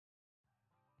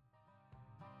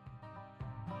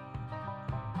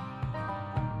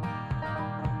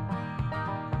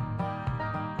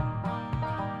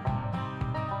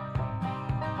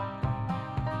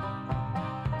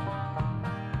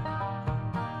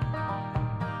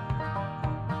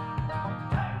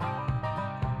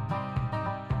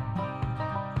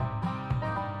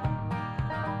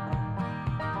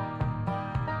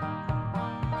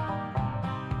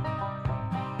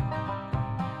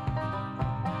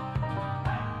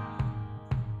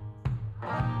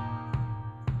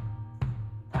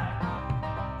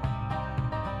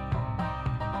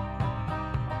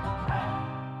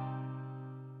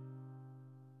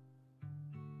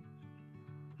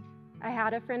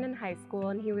had a friend in high school,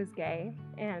 and he was gay,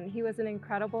 and he was an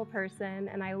incredible person,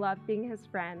 and I loved being his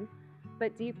friend.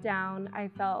 But deep down, I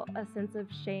felt a sense of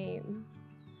shame.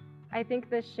 I think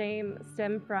this shame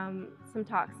stemmed from some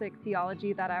toxic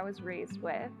theology that I was raised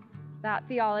with. That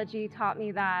theology taught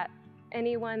me that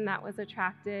anyone that was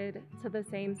attracted to the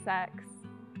same sex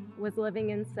was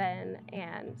living in sin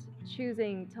and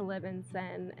choosing to live in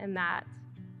sin, and that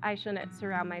I shouldn't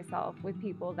surround myself with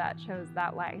people that chose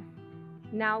that life.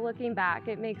 Now looking back,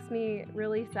 it makes me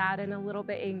really sad and a little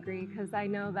bit angry because I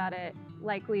know that it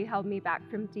likely held me back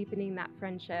from deepening that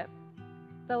friendship.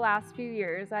 The last few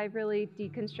years, I've really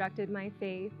deconstructed my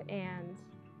faith, and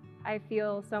I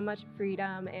feel so much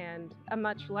freedom and a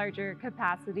much larger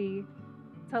capacity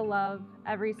to love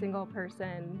every single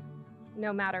person,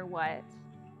 no matter what.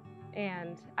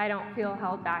 And I don't feel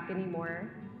held back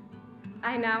anymore.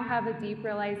 I now have a deep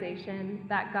realization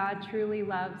that God truly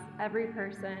loves every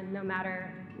person, no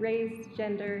matter race,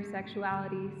 gender,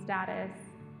 sexuality, status.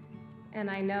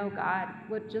 And I know God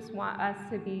would just want us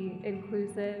to be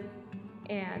inclusive,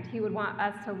 and He would want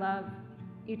us to love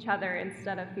each other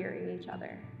instead of fearing each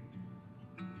other.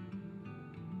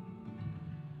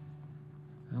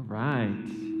 All right.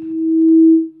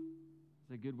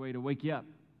 It's a good way to wake you up.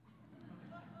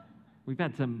 We've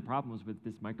had some problems with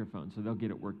this microphone, so they'll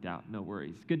get it worked out. No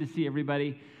worries. Good to see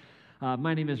everybody.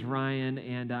 My name is Ryan,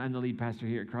 and I'm the lead pastor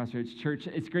here at Crossroads Church.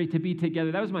 It's great to be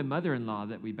together. That was my mother-in-law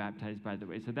that we baptized, by the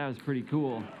way, so that was pretty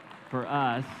cool for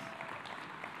us.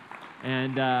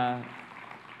 And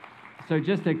so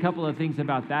just a couple of things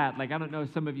about that. Like, I don't know,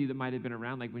 some of you that might have been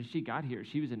around, like when she got here,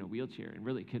 she was in a wheelchair and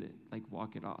really couldn't like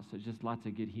walk at all. So just lots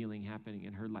of good healing happening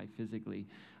in her life physically,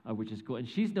 which is cool. And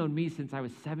she's known me since I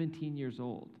was 17 years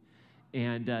old.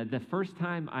 And the first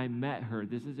time I met her,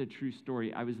 this is a true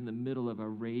story, I was in the middle of a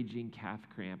raging calf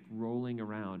cramp rolling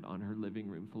around on her living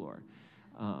room floor.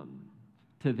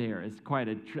 To there is quite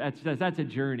that's a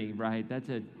journey, right? That's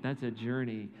a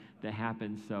journey that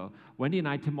happens. So Wendy and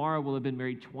I tomorrow will have been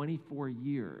married 24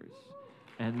 years.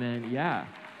 And then,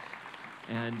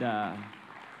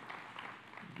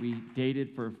 we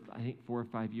dated for, I think, 4 or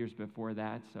 5 years before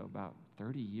that, so about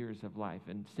 30 years of life,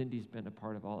 and Cindy's been a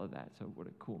part of all of that, so what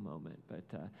a cool moment. But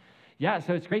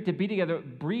so it's great to be together.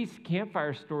 Bree's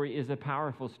campfire story is a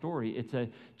powerful story. It's a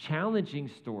challenging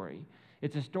story.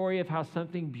 It's a story of how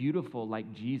something beautiful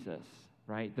like Jesus,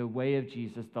 right, the way of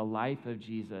Jesus, the life of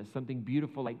Jesus, something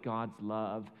beautiful like God's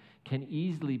love can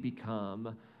easily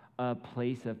become a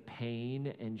place of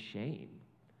pain and shame.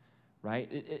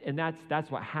 Right? And that's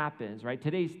what happens, right?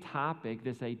 Today's topic,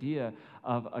 this idea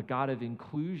of a God of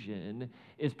inclusion,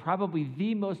 is probably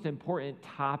the most important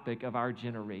topic of our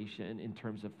generation in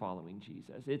terms of following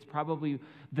Jesus. It's probably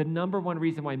the number one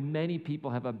reason why many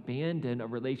people have abandoned a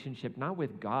relationship, not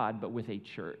with God, but with a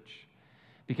church.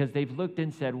 Because they've looked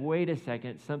and said, wait a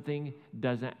second, something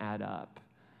doesn't add up.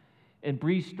 And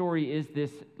Bree's story is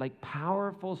this like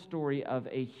powerful story of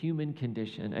a human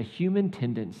condition, a human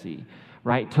tendency,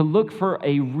 right? To look for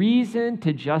a reason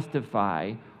to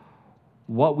justify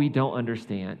what we don't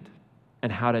understand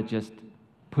and how to just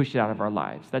push it out of our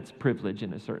lives. That's privilege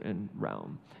in a certain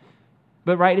realm.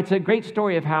 But right, it's a great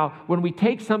story of how when we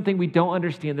take something we don't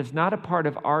understand that's not a part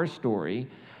of our story,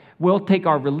 we'll take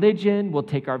our religion, we'll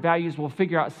take our values, we'll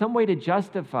figure out some way to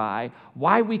justify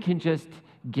why we can just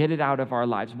get it out of our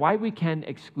lives, why we can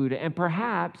exclude it. And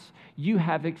perhaps you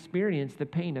have experienced the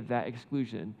pain of that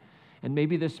exclusion. And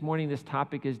maybe this morning this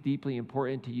topic is deeply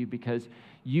important to you because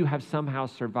you have somehow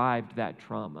survived that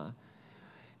trauma.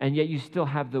 And yet you still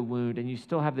have the wound and you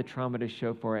still have the trauma to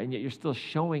show for it. And yet you're still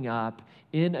showing up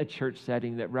in a church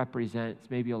setting that represents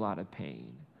maybe a lot of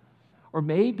pain. Or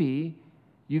maybe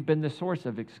you've been the source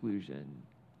of exclusion.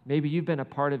 Maybe you've been a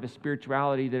part of a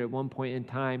spirituality that at one point in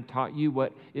time taught you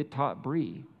what it taught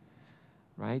Bree,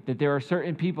 right? That there are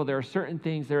certain people, there are certain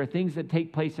things, there are things that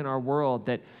take place in our world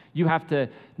that you have to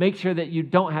make sure that you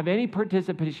don't have any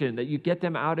participation, that you get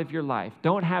them out of your life.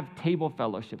 Don't have table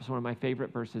fellowship. It's one of my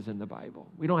favorite verses in the Bible.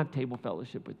 We don't have table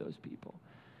fellowship with those people,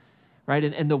 right?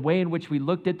 And the way in which we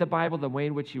looked at the Bible, the way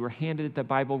in which you were handed the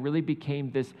Bible really became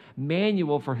this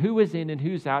manual for who is in and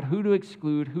who's out, who to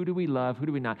exclude, who do we love, who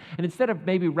do we not. And instead of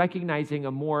maybe recognizing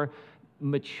a more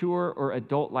mature or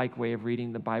adult-like way of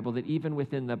reading the Bible, that even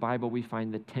within the Bible we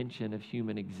find the tension of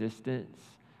human existence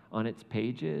on its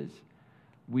pages,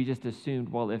 we just assumed,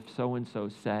 well, if so-and-so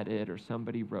said it or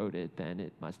somebody wrote it, then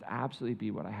it must absolutely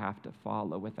be what I have to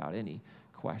follow without any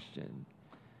question.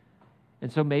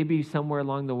 And so maybe somewhere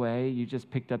along the way, you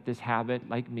just picked up this habit,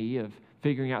 like me, of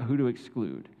figuring out who to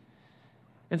exclude.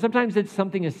 And sometimes it's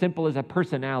something as simple as a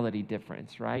personality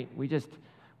difference, right? We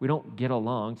don't get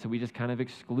along, so we just kind of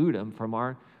exclude them from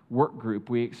our work group.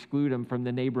 We exclude them from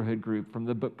the neighborhood group, from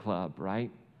the book club,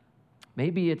 right?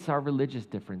 Maybe it's our religious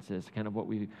differences, kind of what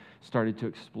we started to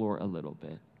explore a little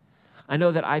bit. I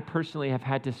know that I personally have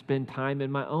had to spend time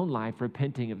in my own life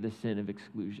repenting of the sin of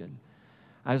exclusion.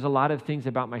 There's a lot of things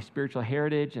about my spiritual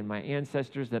heritage and my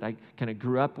ancestors that I kind of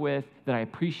grew up with, that I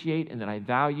appreciate and that I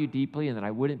value deeply and that I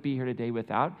wouldn't be here today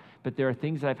without. But there are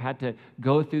things that I've had to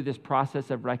go through this process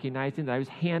of recognizing that I was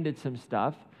handed some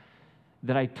stuff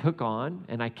that I took on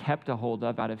and I kept a hold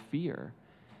of out of fear.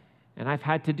 And I've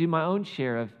had to do my own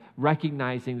share of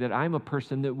recognizing that I'm a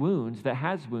person that wounds, that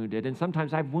has wounded, and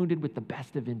sometimes I've wounded with the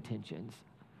best of intentions.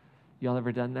 Y'all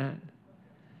ever done that?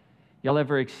 Y'all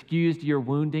ever excused your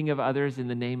wounding of others in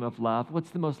the name of love? What's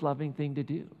the most loving thing to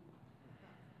do?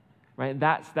 Right?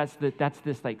 That's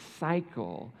this like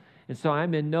cycle. And so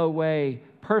I'm in no way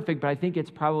perfect, but I think it's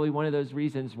probably one of those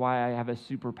reasons why I have a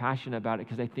super passion about it,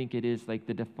 because I think it is like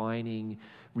the defining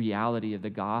reality of the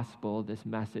gospel, this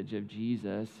message of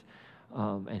Jesus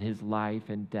and his life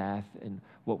and death and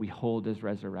what we hold as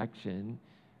resurrection.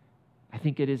 I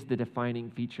think it is the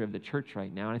defining feature of the church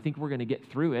right now. And I think we're going to get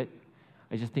through it.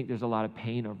 I just think there's a lot of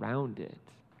pain around it.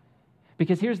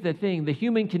 Because here's the thing, the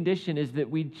human condition is that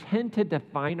we tend to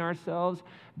define ourselves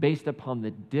based upon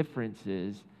the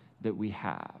differences that we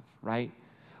have, right?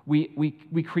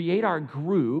 We create our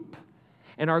group,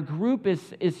 and our group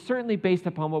is certainly based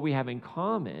upon what we have in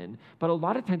common, but a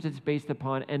lot of times it's based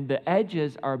upon, and the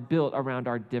edges are built around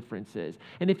our differences.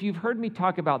 And if you've heard me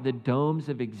talk about the domes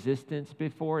of existence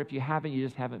before, if you haven't, you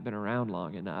just haven't been around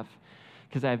long enough.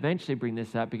 Because I eventually bring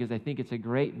this up because I think it's a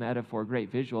great metaphor, great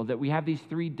visual, that we have these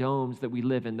three domes that we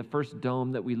live in. The first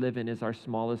dome that we live in is our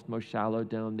smallest, most shallow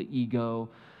dome, the ego,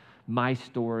 my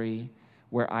story,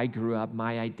 where I grew up,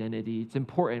 my identity. It's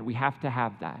important. We have to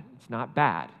have that. It's not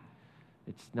bad.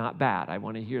 It's not bad. I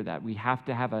want to hear that. We have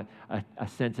to have a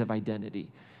sense of identity.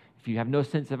 If you have no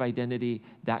sense of identity,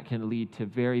 that can lead to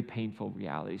very painful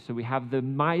realities. So we have the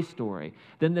my story.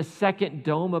 Then the second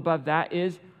dome above that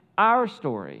is our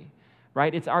story.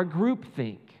 Right? It's our group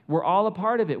think. We're all a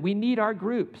part of it. We need our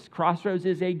groups. Crossroads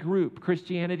is a group.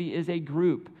 Christianity is a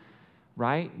group,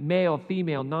 right? Male,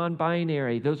 female,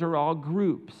 non-binary, those are all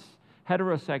groups.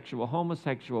 Heterosexual,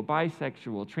 homosexual,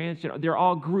 bisexual, transgender, they're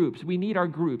all groups. We need our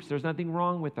groups. There's nothing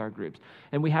wrong with our groups.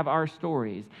 And we have our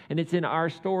stories. And it's in our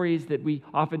stories that we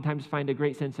oftentimes find a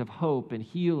great sense of hope and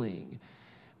healing.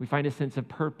 We find a sense of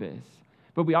purpose.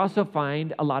 But we also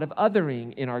find a lot of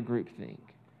othering in our group think.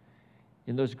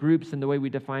 In those groups and the way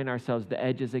we define ourselves, the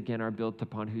edges, again, are built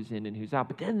upon who's in and who's out.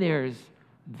 But then there's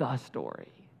the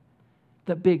story,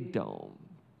 the big dome,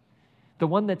 the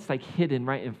one that's like hidden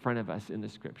right in front of us in the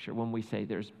scripture when we say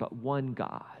there's but one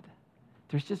God.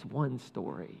 There's just one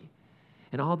story.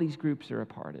 And all these groups are a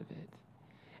part of it.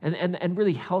 And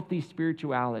really healthy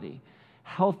spirituality,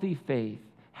 healthy faith,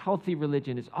 healthy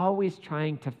religion is always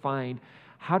trying to find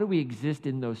how do we exist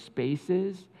in those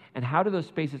spaces. And how do those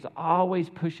spaces always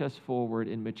push us forward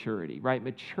in maturity, right?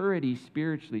 Maturity,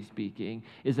 spiritually speaking,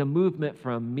 is a movement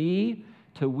from me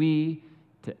to we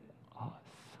to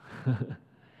us,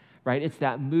 right? It's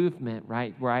that movement,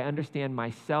 right, where I understand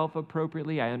myself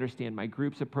appropriately, I understand my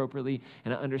groups appropriately,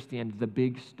 and I understand the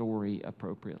big story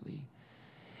appropriately.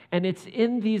 And it's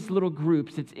in these little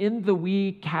groups, it's in the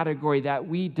we category, that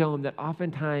we dome, that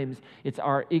oftentimes it's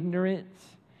our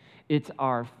ignorance, it's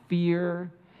our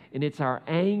fear, and it's our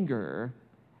anger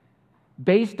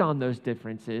based on those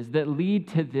differences that lead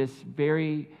to this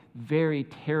very, very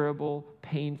terrible,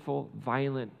 painful,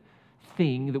 violent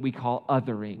thing that we call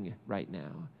othering right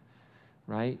now,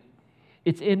 right?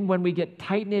 It's in when we get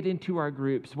tight-knit into our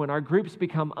groups, when our groups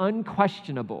become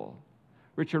unquestionable.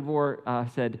 Richard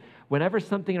Rohr said, whenever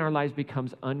something in our lives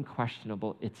becomes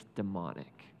unquestionable, it's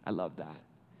demonic. I love that.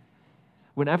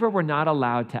 Whenever we're not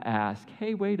allowed to ask,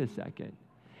 hey, wait a second,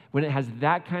 when it has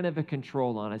that kind of a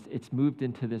control on us, it's moved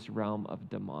into this realm of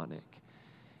demonic.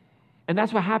 And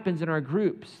that's what happens in our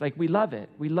groups. Like, we love it.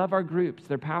 We love our groups.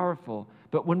 They're powerful.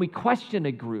 But when we question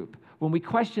a group, when we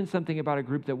question something about a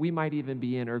group that we might even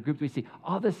be in, or a group we see,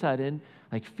 all of a sudden,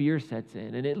 like, fear sets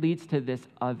in, and it leads to this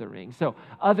othering. So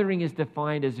othering is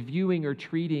defined as viewing or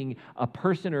treating a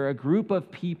person or a group of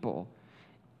people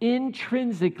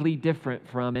intrinsically different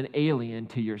from an alien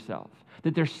to yourself.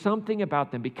 That there's something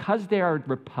about them, because they are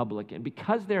Republican,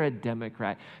 because they're a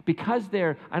Democrat, because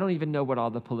they're, I don't even know what all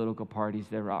the political parties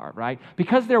there are, right?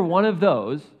 Because they're one of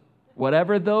those,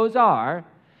 whatever those are,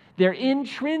 they're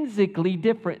intrinsically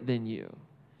different than you.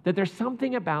 That there's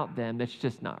something about them that's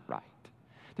just not right.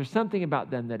 There's something about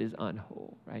them that is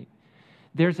unwhole, right?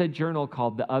 There's a journal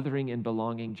called the Othering and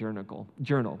Belonging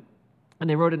Journal. And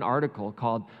they wrote an article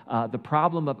called The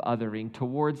Problem of Othering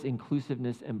Towards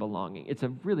Inclusiveness and Belonging. It's a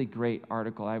really great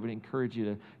article. I would encourage you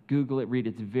to Google it, read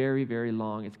it. It's very, very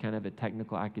long. It's kind of a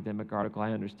technical academic article.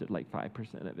 I understood like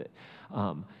 5% of it.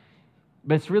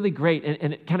 But it's really great,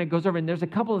 and it kind of goes over, and there's a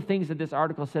couple of things that this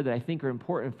article said that I think are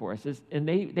important for us. And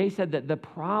they said that the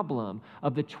problem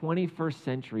of the 21st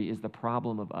century is the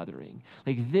problem of othering.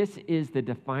 Like, this is the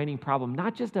defining problem,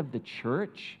 not just of the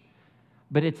church,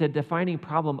 but it's a defining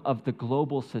problem of the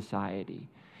global society.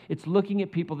 It's looking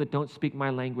at people that don't speak my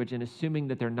language and assuming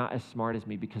that they're not as smart as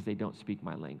me because they don't speak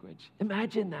my language.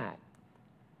 Imagine that.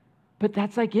 But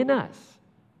that's like in us.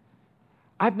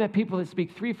 I've met people that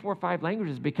speak 3, 4, 5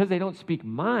 languages. Because they don't speak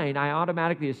mine, I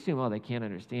automatically assume, oh, they can't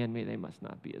understand me. They must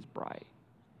not be as bright.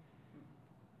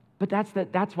 But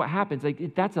that's what happens.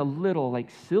 Like, that's a little like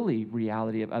silly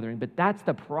reality of othering, but that's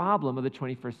the problem of the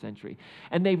 21st century.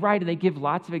 And they write and they give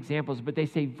lots of examples, but they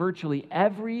say virtually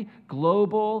every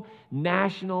global,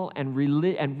 national, and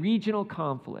regional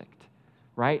conflict,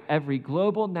 right? Every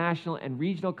global, national, and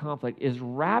regional conflict is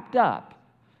wrapped up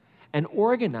and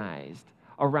organized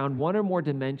around one or more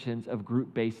dimensions of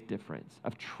group-based difference,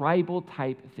 of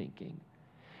tribal-type thinking.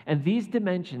 And these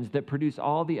dimensions that produce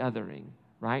all the othering,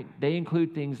 right? They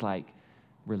include things like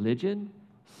religion,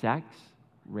 sex,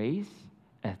 race,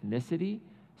 ethnicity,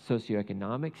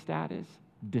 socioeconomic status,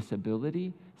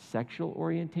 disability, sexual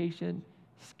orientation,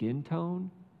 skin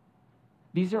tone.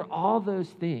 These are all those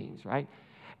things, right?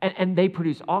 And they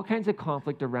produce all kinds of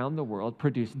conflict around the world,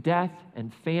 produce death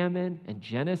and famine and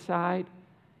genocide,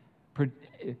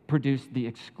 produce the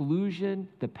exclusion,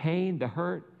 the pain, the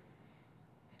hurt.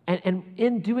 And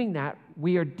in doing that,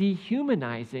 we are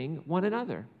dehumanizing one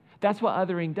another. That's what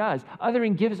othering does.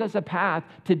 Othering gives us a path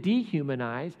to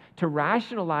dehumanize, to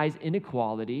rationalize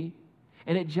inequality,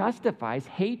 and it justifies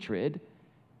hatred,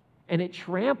 and it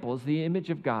tramples the image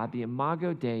of God, the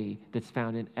imago Dei, that's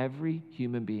found in every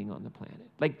human being on the planet.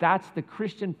 Like, that's the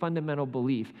Christian fundamental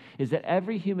belief, is that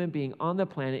every human being on the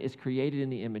planet is created in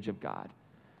the image of God.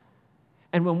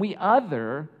 And when we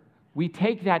other, we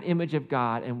take that image of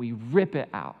God and we rip it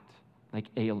out like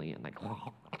alien, like,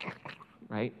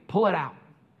 right? Pull it out.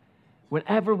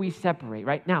 Whenever we separate,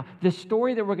 right? Now, the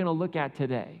story that we're going to look at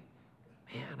today,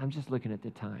 man, I'm just looking at the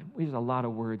time. We have a lot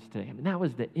of words today. And that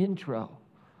was the intro.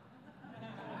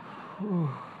 Whew,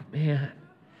 man,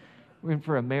 we're in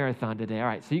for a marathon today. All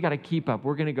right, so you got to keep up.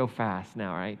 We're going to go fast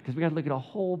now, right? Because we got to look at a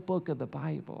whole book of the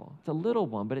Bible. It's a little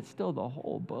one, but it's still the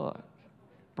whole book.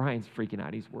 Brian's freaking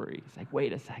out. He's worried. He's like,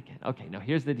 wait a second. Okay, no,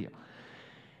 here's the deal.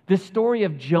 The story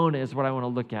of Jonah is what I want to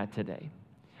look at today.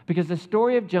 Because the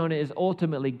story of Jonah is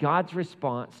ultimately God's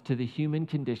response to the human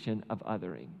condition of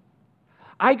othering.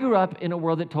 I grew up in a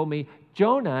world that told me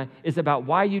Jonah is about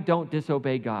why you don't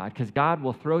disobey God, because God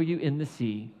will throw you in the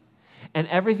sea. And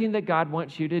everything that God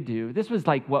wants you to do, this was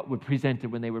like what would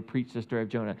presented when they would preach the story of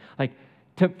Jonah. Like,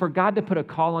 for God to put a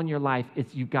call on your life,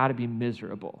 you've got to be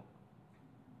miserable.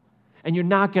 And you're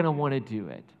not going to want to do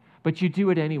it. But you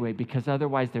do it anyway, because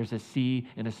otherwise there's a sea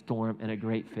and a storm and a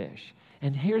great fish.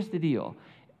 And here's the deal.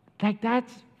 Like,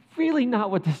 that's really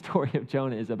not what the story of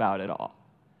Jonah is about at all.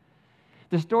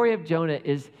 The story of Jonah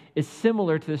is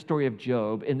similar to the story of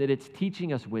Job in that it's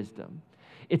teaching us wisdom.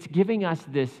 It's giving us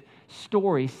this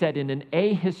story set in an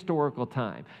ahistorical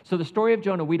time. So the story of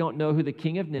Jonah, we don't know who the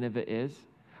king of Nineveh is.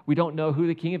 We don't know who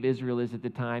the king of Israel is at the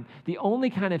time. The only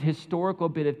kind of historical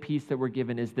bit of piece that we're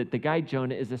given is that the guy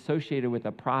Jonah is associated with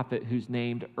a prophet who's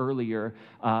named earlier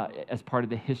as part of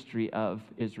the history of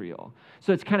Israel.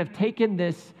 So it's kind of taken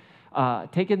this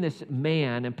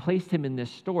man and placed him in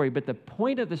this story, but the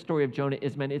point of the story of Jonah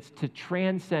is, it's to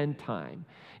transcend time.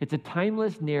 It's a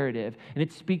timeless narrative, and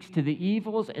it speaks to the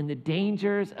evils and the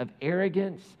dangers of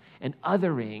arrogance and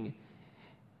othering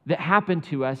that happen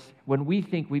to us when we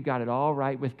think we've got it all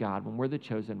right with God, when we're the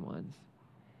chosen ones.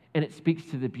 And it speaks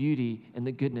to the beauty and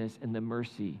the goodness and the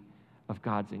mercy of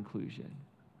God's inclusion.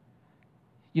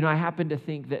 You know, I happen to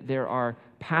think that there are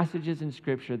passages in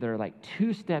Scripture that are like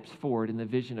 2 steps forward in the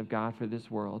vision of God for this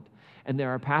world, and there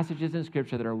are passages in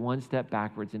Scripture that are 1 step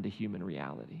backwards into human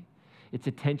reality. It's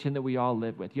a tension that we all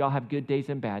live with. You all have good days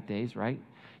and bad days, right?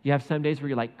 You have some days where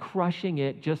you're like crushing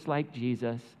it, just like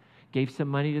Jesus, gave some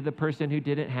money to the person who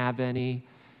didn't have any,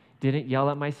 didn't yell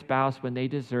at my spouse when they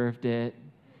deserved it,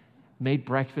 made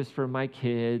breakfast for my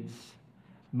kids,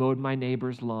 mowed my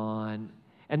neighbor's lawn.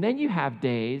 And then you have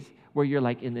days where you're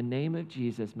like, in the name of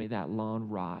Jesus, may that lawn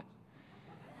rot.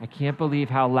 I can't believe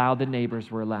how loud the neighbors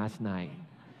were last night.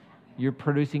 You're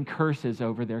producing curses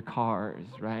over their cars,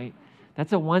 right?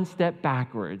 That's a 1 step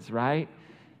backwards, right?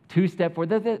 2 step forward.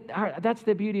 That's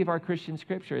the beauty of our Christian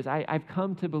scriptures. I've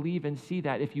come to believe and see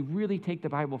that if you really take the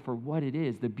Bible for what it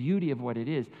is, the beauty of what it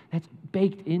is, that's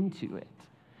baked into it.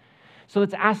 So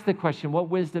let's ask the question, what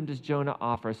wisdom does Jonah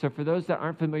offer? So for those that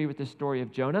aren't familiar with the story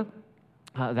of Jonah,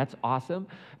 that's awesome.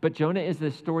 But Jonah is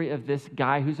the story of this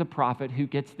guy who's a prophet who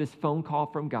gets this phone call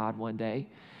from God one day.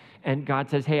 And God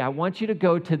says, hey, I want you to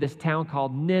go to this town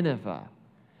called Nineveh.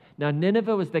 Now,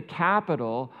 Nineveh was the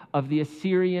capital of the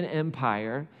Assyrian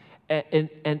Empire.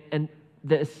 And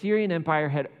the Assyrian Empire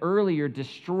had earlier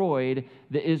destroyed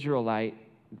the Israelite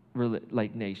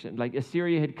nation. Like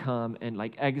Assyria had come and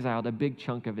exiled a big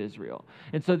chunk of Israel.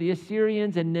 And so the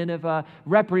Assyrians and Nineveh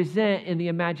represent in the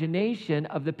imagination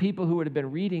of the people who would have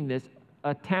been reading this,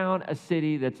 a town, a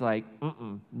city that's like,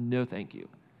 no thank you.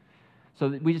 So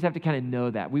we just have to kind of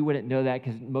know that. We wouldn't know that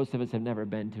because most of us have never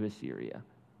been to Assyria.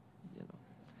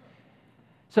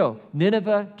 So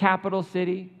Nineveh, capital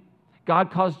city.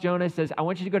 God calls Jonah, says, I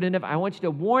want you to go to Nineveh. I want you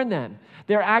to warn them.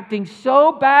 They're acting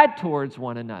so bad towards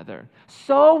one another,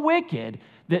 so wicked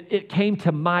that it came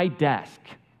to my desk,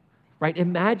 right?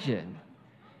 Imagine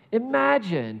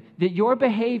that your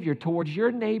behavior towards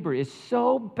your neighbor is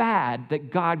so bad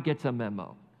that God gets a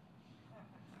memo.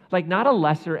 Like not a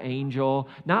lesser angel,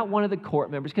 not one of the court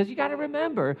members, because you got to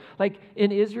remember, like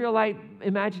in Israelite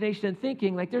imagination and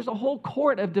thinking, like there's a whole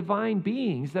court of divine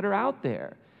beings that are out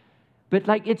there. But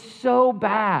it's so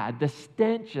bad, the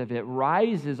stench of it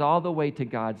rises all the way to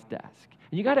God's desk.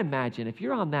 And you got to imagine, if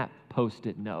you're on that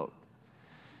Post-it note,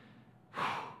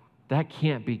 that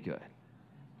can't be good.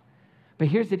 But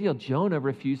here's the deal, Jonah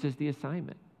refuses the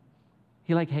assignment.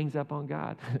 He hangs up on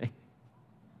God.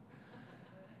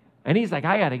 And he's like,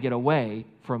 I got to get away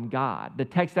from God. The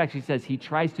text actually says he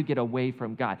tries to get away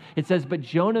from God. It says, but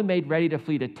Jonah made ready to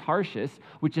flee to Tarshish,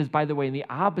 which is, by the way, in the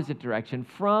opposite direction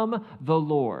from the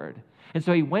Lord. And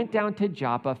so he went down to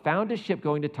Joppa, found a ship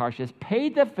going to Tarshish,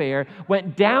 paid the fare,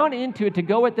 went down into it to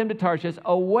go with them to Tarshish,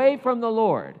 away from the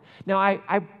Lord. Now,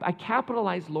 I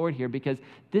capitalize Lord here because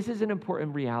this is an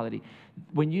important reality.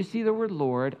 When you see the word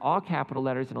Lord, all capital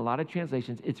letters in a lot of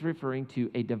translations, it's referring to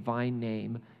a divine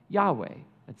name, Yahweh.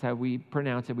 That's how we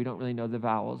pronounce it. We don't really know the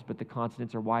vowels, but the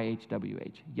consonants are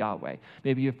YHWH, Yahweh.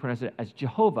 Maybe you've pronounced it as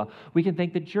Jehovah. We can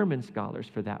thank the German scholars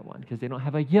for that one because they don't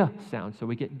have a Y sound, so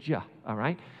we get J, all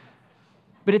right?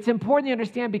 But it's important to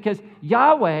understand because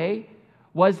Yahweh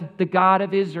was the God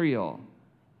of Israel,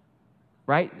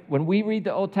 right? When we read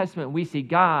the Old Testament, we see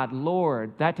God,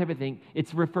 Lord, that type of thing.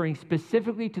 It's referring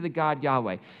specifically to the God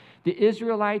Yahweh. The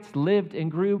Israelites lived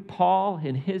and grew. Paul,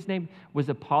 in his name, was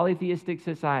a polytheistic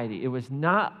society. It was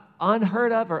not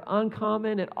unheard of or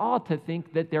uncommon at all to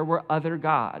think that there were other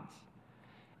gods.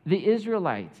 The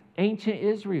Israelites, ancient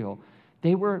Israel,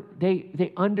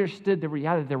 they understood the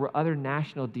reality that there were other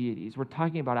national deities. We're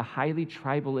talking about a highly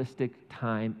tribalistic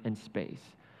time and space.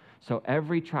 So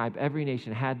every tribe, every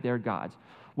nation had their gods.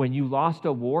 When you lost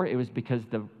a war, it was because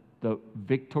the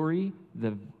victory,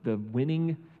 the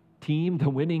winning team, the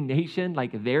winning nation,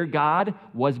 their God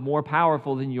was more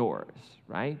powerful than yours,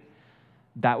 right?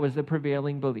 That was the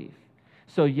prevailing belief.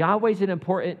 So Yahweh's an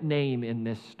important name in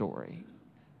this story,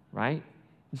 right?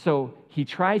 So he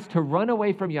tries to run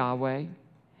away from Yahweh,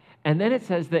 and then it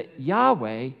says that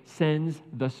Yahweh sends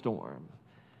the storm.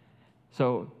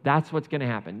 So that's what's going to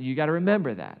happen. You got to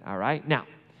remember that, all right? Now,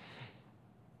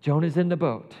 Jonah's in the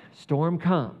boat. Storm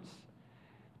comes.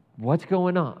 What's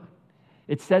going on?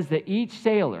 It says that each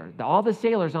sailor, all the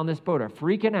sailors on this boat are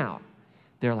freaking out.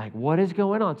 They're like, what is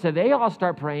going on? So they all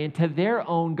start praying to their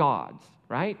own gods,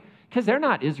 right? Because they're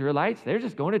not Israelites. They're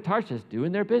just going to Tarshish,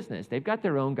 doing their business. They've got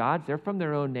their own gods. They're from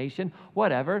their own nation,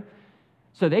 whatever.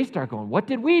 So they start going, what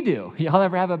did we do? Y'all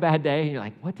ever have a bad day? And you're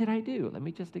like, what did I do? Let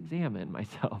me just examine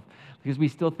myself. Because we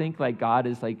still think God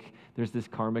is there's this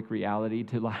karmic reality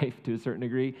to life to a certain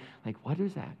degree. What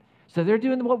is that? So they're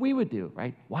doing what we would do,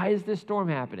 right? Why is this storm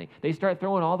happening? They start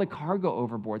throwing all the cargo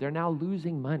overboard. They're now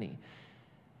losing money.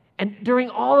 And during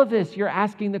all of this, you're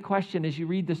asking the question as you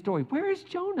read the story, where is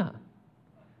Jonah?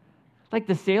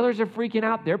 The sailors are freaking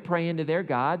out. They're praying to their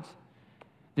gods.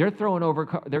 They're throwing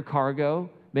over their cargo.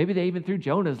 Maybe they even threw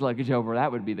Jonah's luggage over.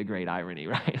 That would be the great irony,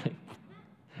 right?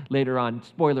 Later on,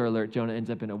 spoiler alert, Jonah ends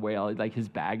up in a whale. His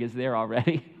bag is there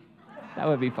already. That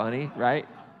would be funny, right?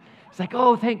 It's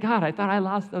oh, thank God, I thought I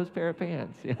lost those pair of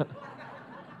pants.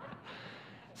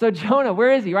 So Jonah,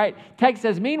 where is he, right? Text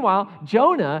says, meanwhile,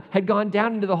 Jonah had gone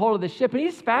down into the hold of the ship, and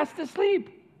he's fast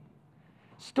asleep.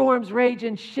 Storm's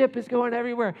raging, ship is going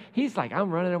everywhere. He's I'm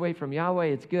running away from Yahweh.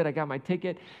 It's good, I got my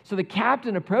ticket. So the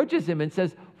captain approaches him and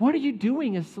says, what are you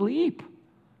doing asleep?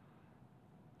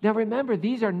 Now remember,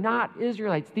 these are not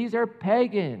Israelites. These are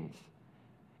pagans.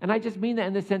 And I just mean that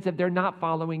in the sense of they're not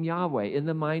following Yahweh in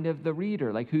the mind of the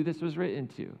reader, like who this was written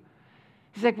to.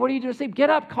 He's like, what are you doing asleep? Get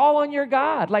up, call on your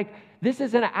God. Like, this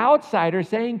is an outsider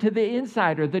saying to the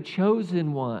insider, the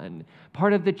chosen one,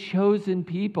 part of the chosen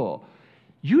people.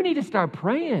 You need to start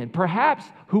praying. Perhaps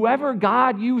whoever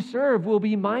God you serve will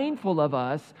be mindful of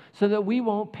us so that we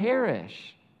won't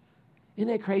perish. Isn't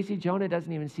it crazy? Jonah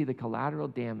doesn't even see the collateral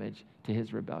damage to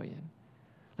his rebellion.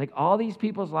 Like, all these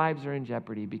people's lives are in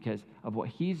jeopardy because of what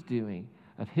he's doing,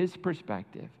 of his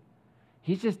perspective.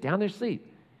 He's just down there asleep.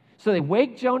 So they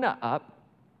wake Jonah up.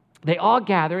 They all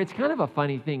gather. It's kind of a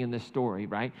funny thing in this story,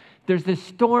 right? There's this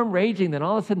storm raging, then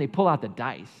all of a sudden they pull out the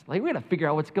dice. Like, we're going to figure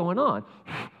out what's going on.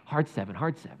 Hard seven.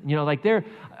 You know, like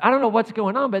I don't know what's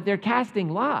going on, but they're casting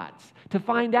lots to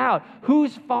find out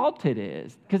whose fault it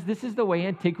is. Because this is the way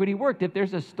antiquity worked. If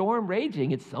there's a storm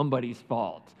raging, it's somebody's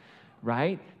fault,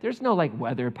 right? There's no like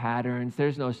weather patterns.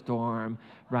 There's no storm,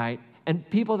 right? And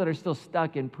people that are still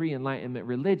stuck in pre-Enlightenment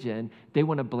religion, they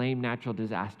want to blame natural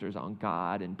disasters on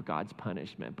God and God's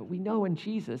punishment. But we know in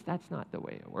Jesus, that's not the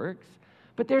way it works.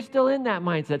 But they're still in that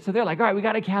mindset. So they're like, all right, we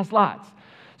got to cast lots.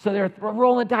 So they're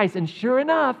rolling dice. And sure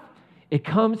enough, it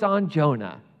comes on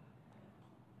Jonah.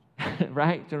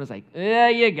 Right? Jonah's like, yeah,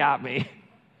 you got me.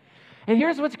 And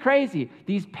here's what's crazy.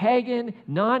 These pagan,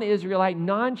 non-Israelite,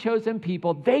 non-chosen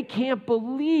people, they can't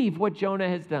believe what Jonah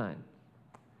has done.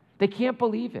 They can't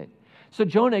believe it. So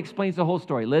Jonah explains the whole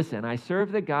story. Listen, I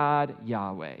serve the God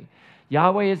Yahweh.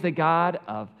 Yahweh is the God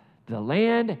of the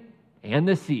land and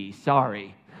the sea.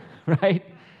 Sorry, right?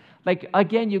 Like,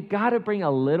 again, you've got to bring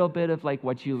a little bit of like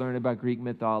what you learn about Greek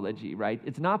mythology, right?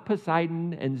 It's not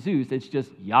Poseidon and Zeus. It's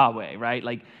just Yahweh, right?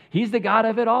 Like, he's the God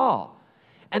of it all.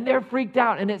 And they're freaked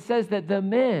out. And it says that the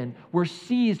men were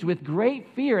seized with great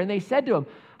fear. And they said to him,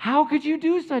 how could you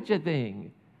do such a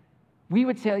thing? We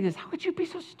would say like this, how could you be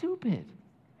so stupid?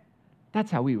 That's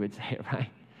how we would say it, right?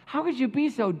 How could you be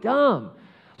so dumb?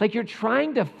 Like, you're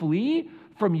trying to flee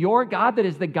from your God that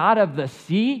is the God of the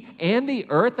sea and the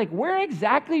earth. Like, where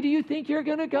exactly do you think you're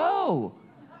going to go?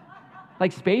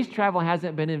 Like, space travel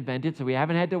hasn't been invented, so we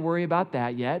haven't had to worry about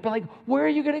that yet. But like, where are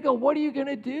you going to go? What are you going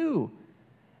to do?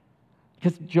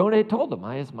 Because Jonah had told them,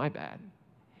 it's my bad.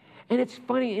 And it's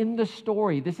funny in the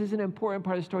story, this is an important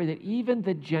part of the story, that even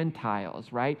the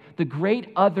Gentiles, right? The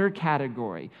great other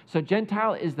category. So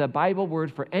Gentile is the Bible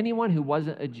word for anyone who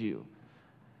wasn't a Jew,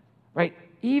 right?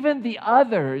 Even the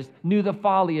others knew the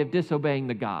folly of disobeying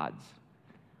the gods.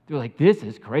 They were like, this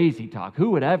is crazy talk.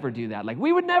 Who would ever do that? Like,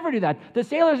 we would never do that. The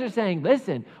sailors are saying,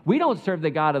 listen, we don't serve the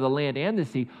God of the land and the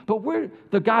sea, but we're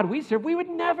the God we serve. We would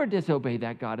never disobey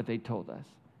that God if they told us.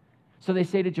 So they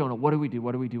say to Jonah, what do we do?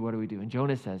 What do we do? What do we do? And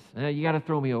Jonah says, you got to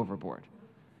throw me overboard.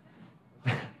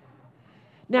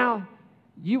 Now,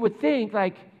 you would think,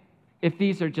 like, if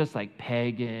these are just like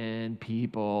pagan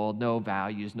people, no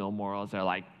values, no morals, they're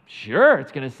like, sure,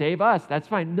 it's going to save us. That's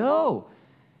fine. No.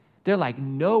 They're like,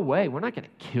 no way. We're not going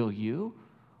to kill you.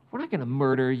 We're not going to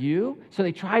murder you. So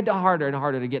they tried harder and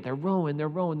harder to get there. They're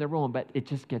rowing, but it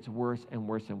just gets worse and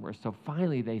worse and worse. So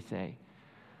finally they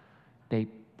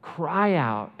cry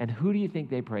out, and who do you think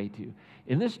they pray to?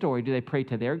 In this story, do they pray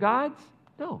to their gods?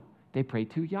 No, they pray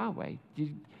to Yahweh.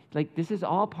 Like, this is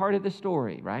all part of the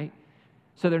story, right?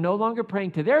 So they're no longer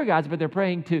praying to their gods, but they're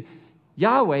praying to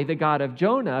Yahweh, the God of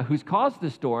Jonah, who's caused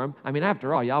the storm. I mean,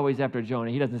 after all, Yahweh's after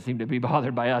Jonah. He doesn't seem to be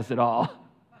bothered by us at all.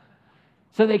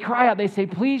 So they cry out, they say,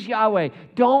 please, Yahweh,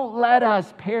 don't let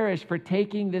us perish for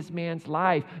taking this man's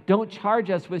life. Don't charge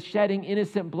us with shedding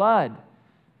innocent blood.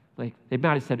 Like, they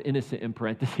might have said innocent in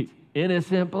parentheses,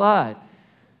 innocent blood.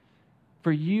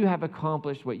 For you have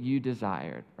accomplished what you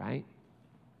desired, right?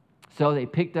 So they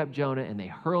picked up Jonah and they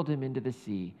hurled him into the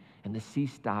sea, and the sea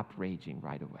stopped raging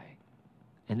right away.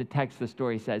 And the text of the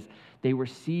story says they were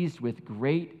seized with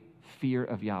great fear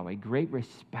of Yahweh, great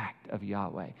respect of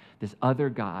Yahweh, this other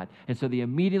God. And so they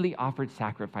immediately offered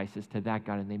sacrifices to that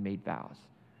God, and they made vows.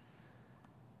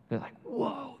 They're like,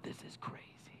 whoa, this is crazy.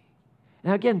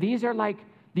 Now again, these are like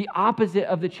the opposite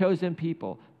of the chosen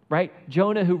people, right?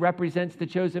 Jonah, who represents the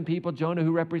chosen people, Jonah,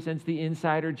 who represents the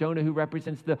insider, Jonah, who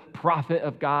represents the prophet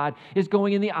of God, is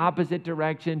going in the opposite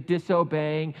direction,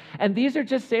 disobeying. And these are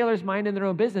just sailors minding their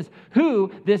own business, who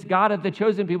this God of the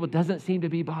chosen people doesn't seem to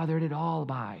be bothered at all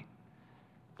by.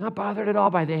 Not bothered at all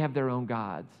by they have their own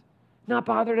gods. Not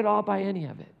bothered at all by any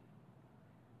of it.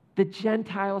 The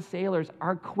Gentile sailors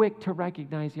are quick to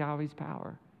recognize Yahweh's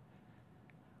power,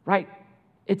 right?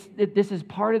 This is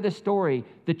part of the story.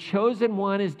 The chosen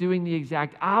one is doing the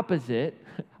exact opposite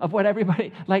of what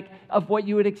everybody, like, of what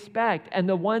you would expect. And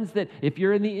the ones that, if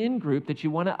you're in the in-group that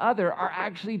you want to other, are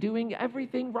actually doing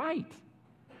everything right.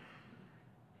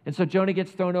 And so Jonah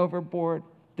gets thrown overboard.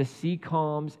 the sea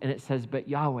calms, and it says, but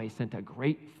Yahweh sent a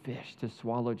great fish to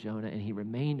swallow Jonah, and he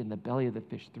remained in the belly of the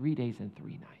fish 3 days and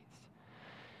 3 nights.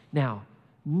 Now,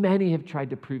 many have tried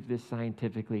to prove this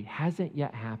scientifically. Hasn't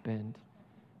yet happened.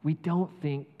 We don't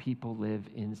think people live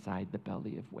inside the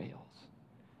belly of whales.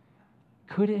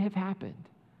 Could it have happened?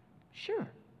 Sure.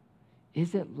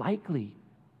 Is it likely?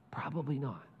 Probably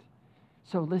not.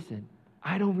 So listen,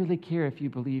 I don't really care if you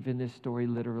believe in this story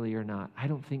literally or not. I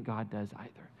don't think God does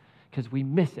either, because we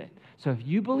miss it. So if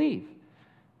you believe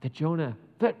that Jonah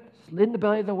was in the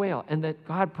belly of the whale and that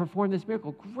God performed this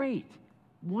miracle, great,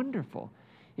 wonderful.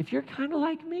 If you're kind of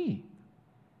like me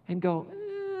and go,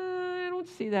 I don't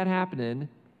see that happening,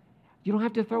 you don't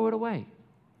have to throw it away,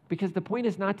 because the point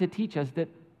is not to teach us that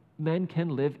men can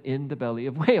live in the belly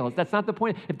of whales. That's not the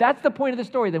point. If that's the point of the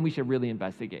story, then we should really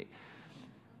investigate.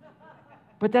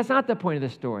 But that's not the point of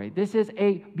the story. This is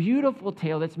a beautiful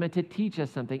tale that's meant to teach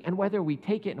us something. And whether we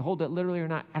take it and hold it literally or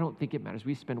not, I don't think it matters.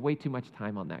 We spend way too much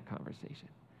time on that conversation.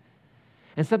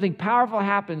 And something powerful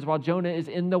happens while Jonah is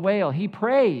in the whale. He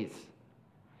prays.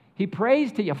 He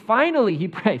prays to you. Finally, he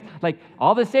prays. Like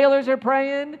all the sailors are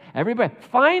praying, everybody.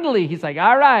 Finally, he's like,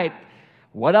 all right,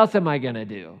 what else am I going to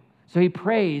do? So he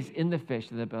prays in the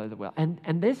fish in the belly of the whale.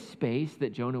 And this space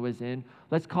that Jonah was in,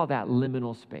 let's call that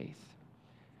liminal space.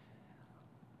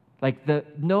 Like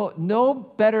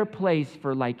no better place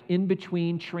for like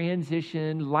in-between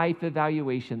transition, life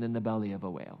evaluation than the belly of a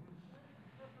whale.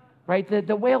 Right?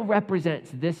 The whale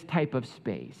represents this type of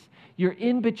space. You're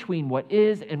in between what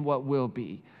is and what will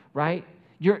be, right?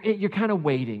 You're kind of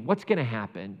waiting. What's going to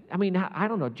happen? I mean, I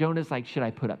don't know. Jonah's like, should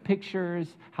I put up pictures?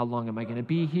 How long am I going to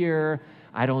be here?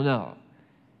 I don't know.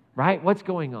 Right? What's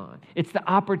going on? It's the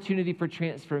opportunity for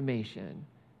transformation.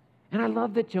 And I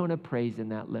love that Jonah prays in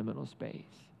that liminal space.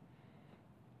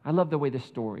 I love the way the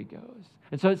story goes.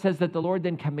 And so it says that the Lord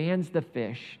then commands the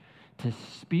fish to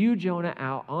spew Jonah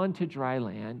out onto dry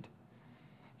land.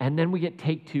 And then we get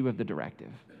take 2 of the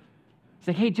directive. It's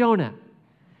like, hey, Jonah,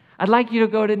 I'd like you to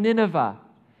go to Nineveh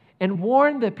and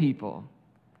warn the people.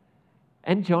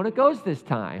 And Jonah goes this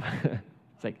time.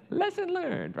 It's like, lesson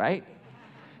learned, right?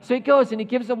 So he goes and he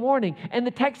gives a warning. And the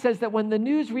text says that when the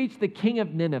news reached the king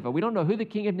of Nineveh, we don't know who the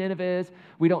king of Nineveh is.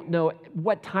 We don't know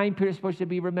what time period it's supposed to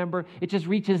be. Remember, it just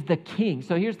reaches the king.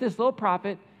 So here's this little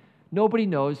prophet, nobody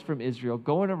knows, from Israel,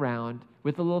 going around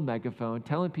with a little megaphone,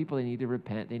 telling people they need to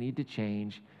repent, they need to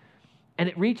change. And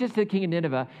it reaches to the king of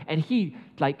Nineveh, and he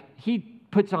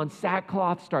puts on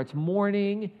sackcloth, starts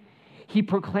mourning. He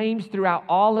proclaims throughout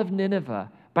all of Nineveh,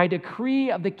 by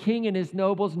decree of the king and his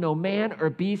nobles, no man or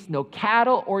beast, no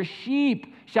cattle or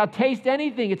sheep shall taste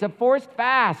anything. It's a forced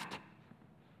fast.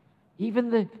 Even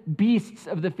the beasts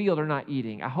of the field are not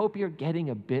eating. I hope you're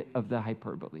getting a bit of the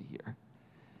hyperbole here.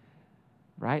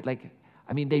 Right?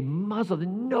 They muzzled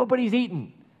and nobody's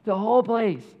eating. The whole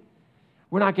place.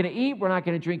 We're not going to eat. We're not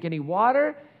going to drink any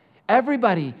water.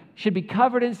 Everybody should be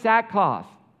covered in sackcloth.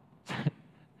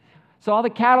 So all the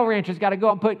cattle ranchers got to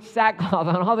go and put sackcloth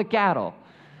on all the cattle.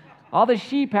 All the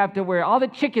sheep have to wear, all the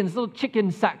chickens, little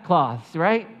chicken sackcloths,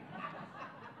 right?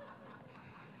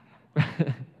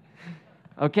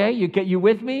 Okay, you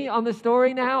with me on the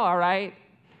story now? All right.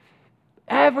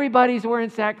 Everybody's wearing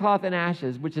sackcloth and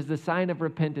ashes, which is the sign of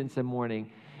repentance and mourning.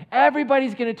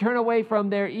 Everybody's going to turn away from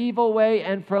their evil way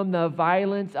and from the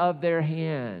violence of their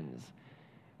hands.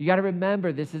 You got to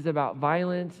remember, this is about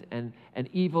violence and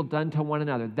evil done to one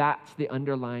another. That's the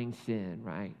underlying sin,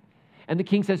 right? And the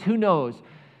king says, who knows?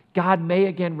 God may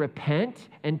again repent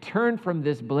and turn from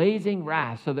this blazing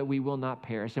wrath so that we will not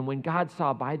perish. And when God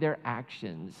saw by their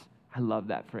actions, I love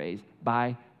that phrase,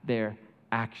 by their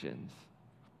actions,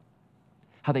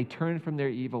 how they turned from their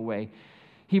evil way,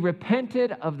 he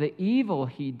repented of the evil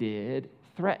he did,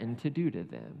 threatened to do to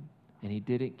them, and he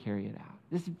didn't carry it out.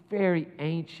 This is very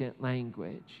ancient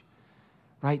language,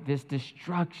 right? This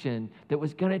destruction that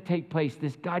was going to take place,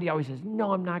 this God, he always says,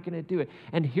 no, I'm not going to do it.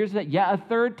 And here's that, a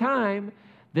third time,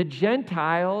 the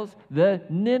Gentiles, the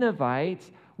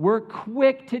Ninevites, were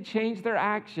quick to change their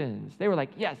actions. They were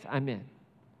like, yes, I'm in.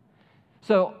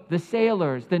 So the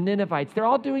sailors, the Ninevites, they're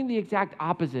all doing the exact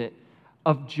opposite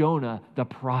of Jonah, the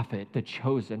prophet, the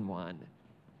chosen one.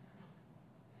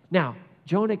 Now,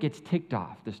 Jonah gets ticked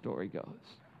off, the story goes.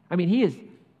 He is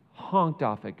honked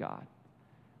off at God,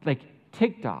 like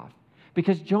ticked off,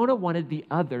 because Jonah wanted the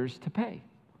others to pay.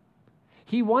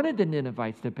 He wanted the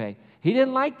Ninevites to pay. He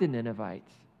didn't like the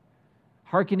Ninevites.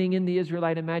 Hearkening in the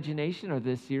Israelite imagination are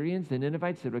the Assyrians, the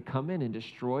Ninevites that would come in and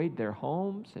destroyed their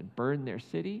homes and burned their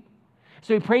city.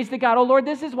 So he prays to God, oh Lord,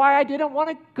 this is why I didn't want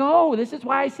to go. This is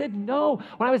why I said no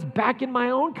when I was back in my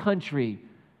own country.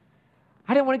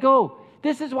 I didn't want to go.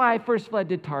 This is why I first fled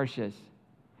to Tarshish.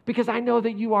 because I know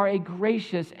that you are a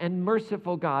gracious and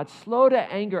merciful God, slow to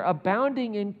anger,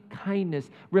 abounding in kindness,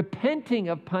 repenting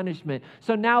of punishment.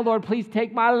 So now, Lord, please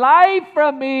take my life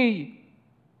from me.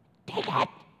 Take it.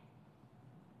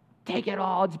 Take it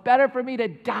all. It's better for me to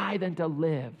die than to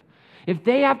live. If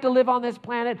they have to live on this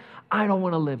planet, I don't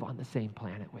want to live on the same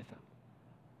planet with them.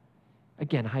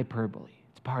 Again, hyperbole.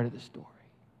 It's part of the story.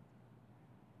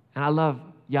 And I love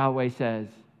Yahweh says,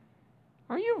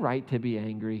 are you right to be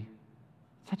angry?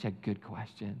 Such a good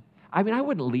question. I mean, I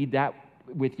wouldn't lead that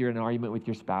with an argument with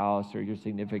your spouse or your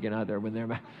significant other when they're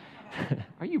mad.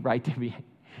 Are you right to be angry?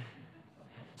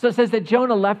 So it says that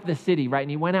Jonah left the city, right? And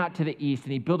he went out to the east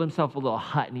and he built himself a little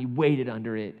hut and he waited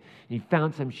under it. And he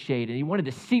found some shade and he wanted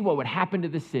to see what would happen to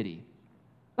the city.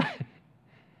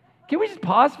 Can we just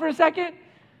pause for a second?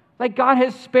 Like God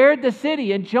has spared the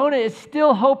city and Jonah is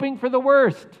still hoping for the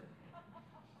worst.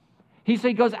 He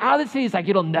goes out of the city. He's like,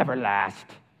 it'll never last.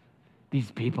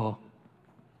 These people,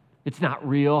 it's not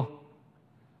real.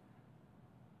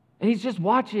 And he's just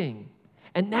watching.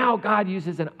 And now God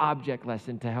uses an object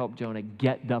lesson to help Jonah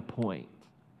get the point.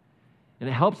 And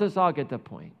it helps us all get the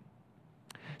point.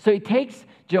 So he takes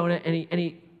Jonah and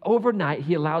he overnight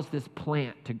he allows this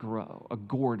plant to grow, a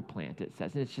gourd plant it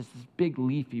says. And it's just this big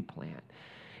leafy plant.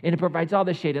 And it provides all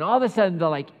the shade. And all of a sudden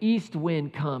the east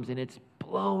wind comes and it's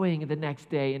blowing the next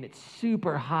day and it's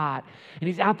super hot and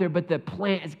he's out there, but the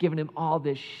plant is giving him all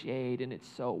this shade and it's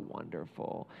so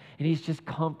wonderful. And he's just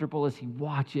comfortable as he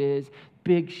watches.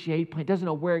 Big shade plant, doesn't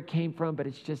know where it came from, but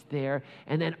it's just there.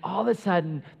 And then all of a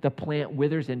sudden the plant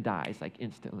withers and dies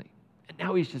instantly. And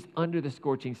now he's just under the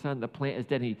scorching sun. The plant is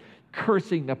dead and he's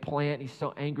cursing the plant. He's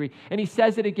so angry. And he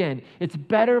says it again, it's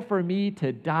better for me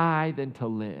to die than to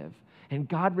live. And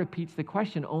God repeats the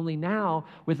question, only now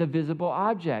with a visible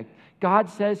object. God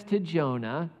says to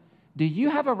Jonah, do you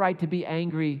have a right to be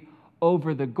angry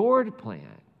over the gourd plant?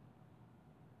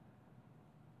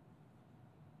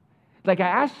 Like I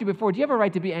asked you before, do you have a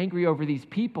right to be angry over these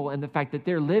people and the fact that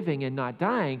they're living and not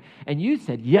dying? And you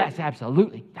said, yes,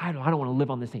 absolutely. I don't want to live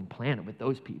on the same planet with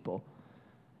those people.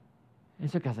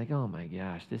 And so God's like, oh my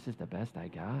gosh, this is the best I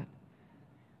got.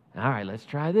 All right, let's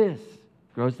try this.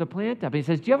 Grows the plant up. And he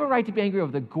says, do you have a right to be angry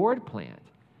over the gourd plant?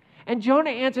 And Jonah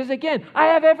answers again, I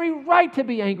have every right to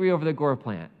be angry over the gourd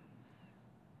plant.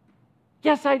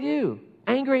 Yes, I do.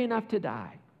 Angry enough to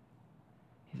die.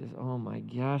 He says, oh my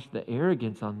gosh, the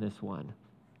arrogance on this one.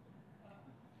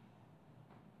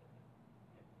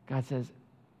 God says,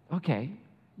 okay,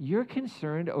 you're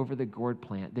concerned over the gourd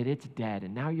plant, that it's dead,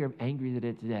 and now you're angry that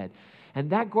it's dead. And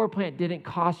that gourd plant didn't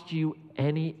cost you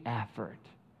any effort.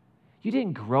 You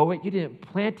didn't grow it, you didn't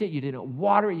plant it, you didn't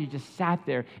water it, you just sat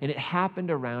there and it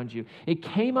happened around you. It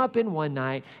came up in one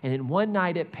night and in one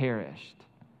night it perished.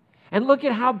 And look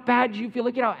at how bad you feel,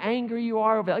 look at how angry you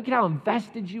are over it, look at how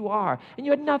invested you are, and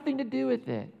you had nothing to do with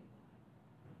it.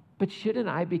 But shouldn't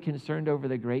I be concerned over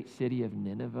the great city of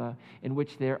Nineveh in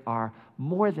which there are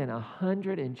more than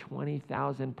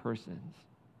 120,000 persons?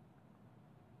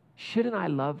 Shouldn't I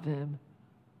love them?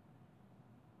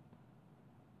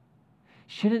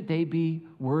 Shouldn't they be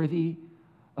worthy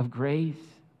of grace?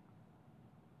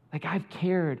 Like I've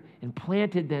cared and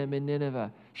planted them in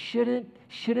Nineveh. Shouldn't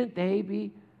they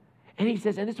be? And he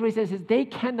says, and this is what he says, they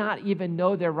cannot even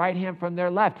know their right hand from their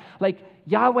left. Like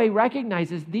Yahweh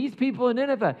recognizes these people in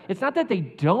Nineveh. It's not that they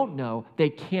don't know, they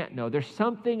can't know. There's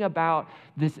something about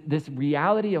this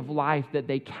reality of life that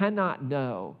they cannot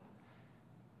know.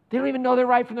 They don't even know their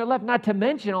right from their left, not to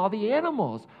mention all the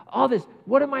animals, all this.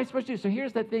 What am I supposed to do? So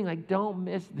here's the thing, don't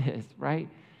miss this, right?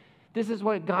 This is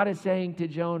what God is saying to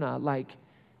Jonah,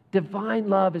 divine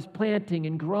love is planting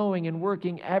and growing and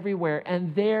working everywhere,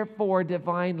 and therefore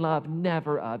divine love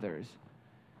never others.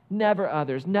 Never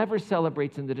others, never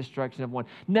celebrates in the destruction of one,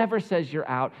 never says you're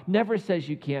out, never says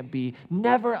you can't be,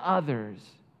 never others.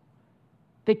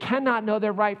 They cannot know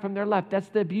their right from their left. That's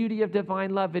the beauty of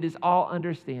divine love. It is all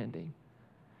understanding.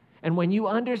 And when you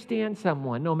understand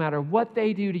someone, no matter what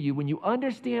they do to you, when you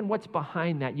understand what's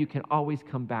behind that, you can always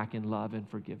come back in love and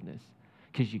forgiveness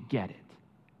because you get it.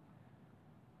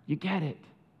 You get it.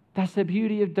 That's the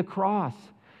beauty of the cross.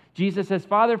 Jesus says,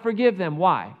 Father, forgive them.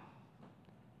 Why?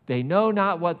 They know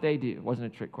not what they do. It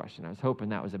wasn't a trick question. I was hoping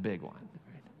that was a big one.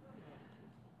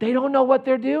 They don't know what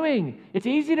they're doing. It's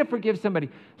easy to forgive somebody.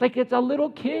 It's a little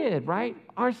kid, right?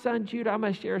 Our son Judah, I'm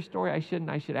going to share a story. I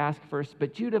should ask first.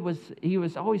 But Judah was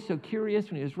always so curious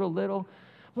when he was real little.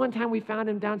 One time we found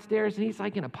him downstairs and he's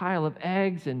in a pile of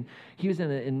eggs and he was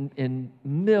in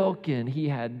milk and he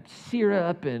had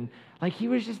syrup and he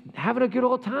was just having a good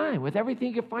old time with everything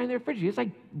he could find in their fridge. He was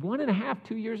 1.5,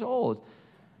 2 years old.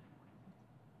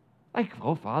 Like,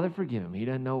 oh, Father, forgive him. He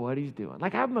doesn't know what he's doing.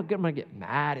 Like, I'm going to get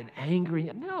mad and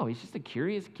angry. No, he's just a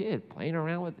curious kid playing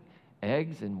around with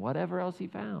eggs and whatever else he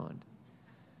found.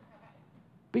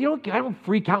 But I don't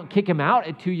freak out and kick him out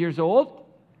at 2 years old.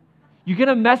 You're going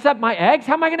to mess up my eggs?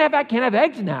 How am I going to can't have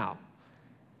eggs now?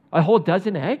 A whole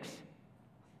dozen eggs?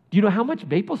 Do you know how much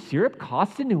maple syrup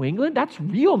costs in New England? That's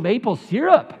real maple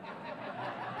syrup.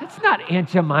 That's not Aunt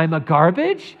Jemima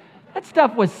garbage. That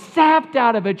stuff was sapped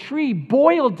out of a tree,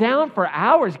 boiled down for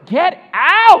hours. Get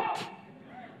out!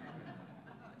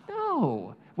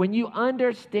 No. When you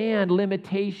understand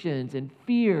limitations and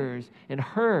fears and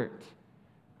hurt,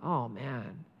 oh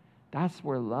man, that's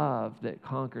where love that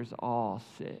conquers all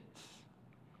sits.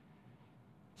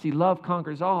 See, love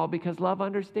conquers all because love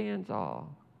understands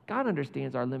all. God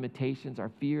understands our limitations,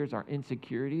 our fears, our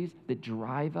insecurities that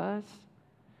drive us.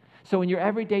 So in your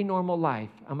everyday normal life,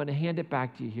 I'm going to hand it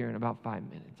back to you here in about 5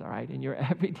 minutes, all right? In your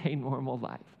everyday normal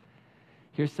life,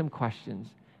 here's some questions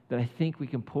that I think we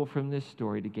can pull from this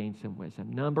story to gain some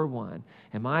wisdom. Number one,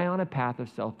 am I on a path of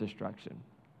self-destruction?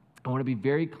 I want to be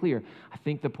very clear. I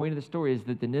think the point of the story is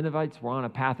that the Ninevites were on a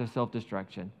path of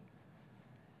self-destruction.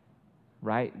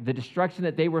 Right? The destruction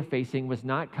that they were facing was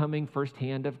not coming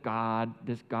firsthand of God,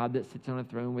 this God that sits on a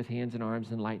throne with hands and arms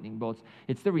and lightning bolts.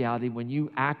 It's the reality when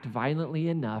you act violently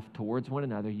enough towards one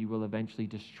another, you will eventually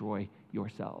destroy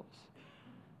yourselves.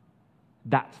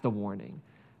 That's the warning.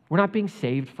 We're not being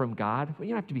saved from God. Well,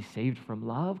 you don't have to be saved from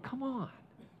love. Come on.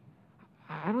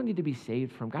 I don't need to be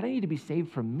saved from God. I need to be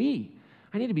saved from me.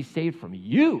 I need to be saved from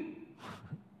you.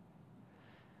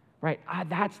 Right?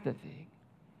 That's the thing.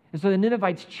 And so the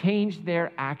Ninevites changed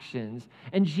their actions,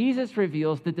 and Jesus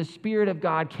reveals that the Spirit of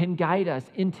God can guide us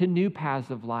into new paths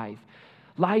of life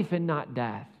and not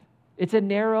death. It's a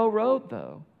narrow road,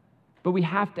 though, but we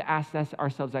have to ask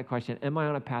ourselves that question: am I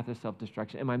on a path of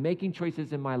self-destruction? Am I making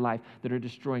choices in my life that are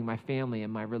destroying my family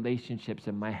and my relationships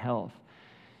and my health?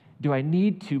 Do I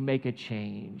need to make a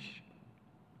change?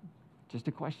 Just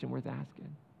a question worth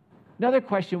asking. Another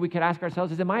question we could ask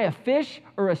ourselves is, am I a fish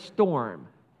or a storm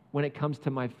when it comes to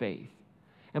my faith?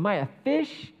 Am I a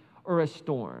fish or a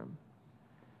storm?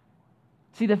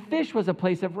 See, the fish was a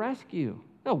place of rescue.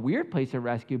 A weird place of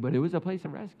rescue, but it was a place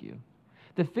of rescue.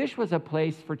 The fish was a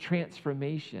place for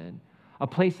transformation, a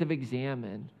place of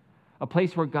examine, a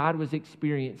place where God was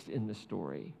experienced in the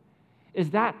story.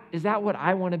 Is that what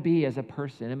I want to be as a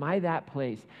person? Am I that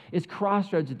place? Is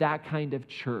Crossroads that kind of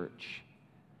church?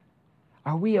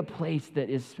 Are we a place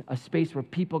that is a space where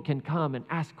people can come and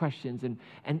ask questions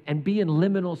and be in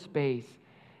liminal space,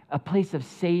 a place of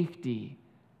safety?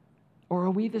 Or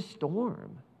are we the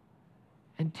storm?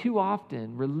 And too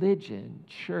often, religion,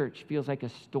 church, feels like a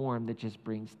storm that just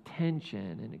brings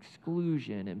tension and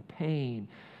exclusion and pain.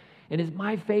 And is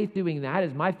my faith doing that?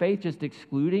 Is my faith just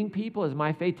excluding people? Is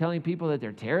my faith telling people that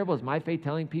they're terrible? Is my faith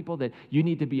telling people that you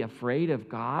need to be afraid of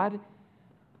God?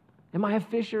 Am I a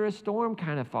fish or a storm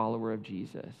kind of follower of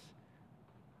Jesus?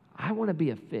 I want to be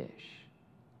a fish,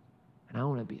 and I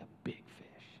want to be a big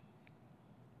fish.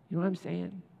 You know what I'm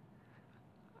saying?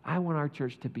 I want our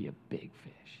church to be a big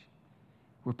fish,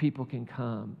 where people can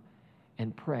come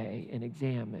and pray and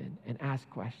examine and ask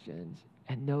questions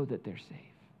and know that they're safe.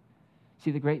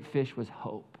 See, the great fish was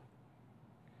hope.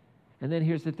 And then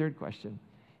here's the third question.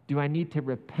 Do I need to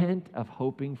repent of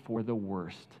hoping for the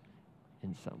worst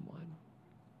in someone?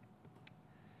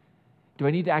 Do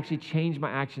I need to actually change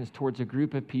my actions towards a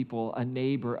group of people, a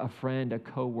neighbor, a friend, a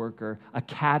coworker, a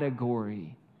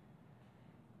category?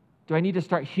 Do I need to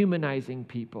start humanizing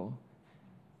people?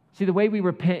 See, the way we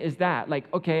repent is that,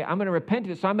 like, okay, I'm going to repent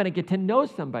of it, so I'm going to get to know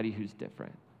somebody who's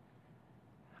different.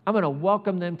 I'm going to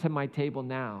welcome them to my table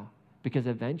now, because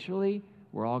eventually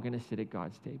we're all going to sit at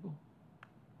God's table.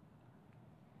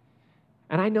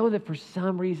 And I know that for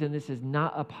some reason this is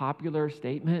not a popular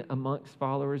statement amongst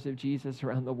followers of Jesus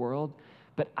around the world,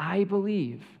 but I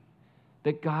believe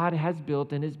that God has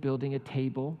built and is building a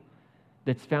table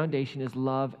that's foundation is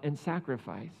love and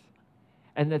sacrifice,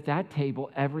 and that table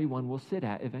everyone will sit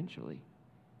at eventually.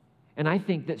 And I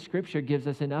think that Scripture gives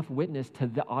us enough witness to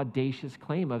the audacious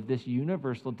claim of this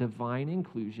universal divine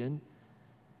inclusion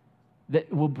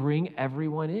that will bring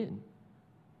everyone in.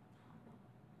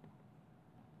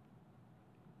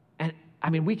 And I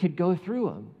mean, we could go through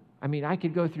them. I mean, I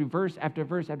could go through verse after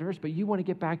verse after verse, but you want to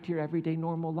get back to your everyday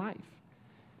normal life.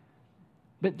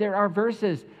 But there are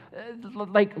verses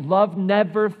like love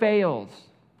never fails.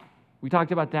 We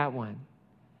talked about that one.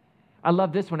 I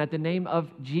love this one. At the name of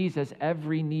Jesus,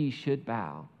 every knee should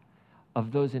bow,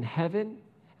 of those in heaven,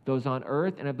 those on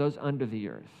earth, and of those under the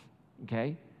earth.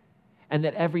 Okay? And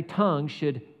that every tongue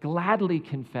should gladly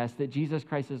confess that Jesus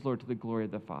Christ is Lord to the glory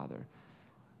of the Father.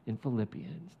 in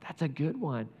Philippians. That's a good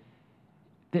one.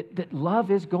 That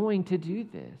love is going to do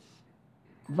this.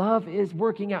 Love is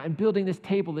working out and building this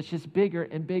table that's just bigger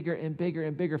and bigger and bigger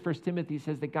and bigger. 1 Timothy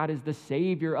says that God is the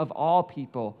Savior of all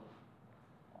people.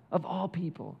 Of all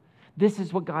people. This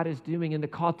is what God is doing, and the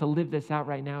call to live this out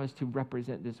right now is to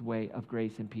represent this way of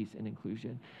grace and peace and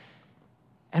inclusion.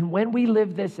 And when we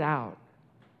live this out,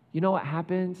 you know what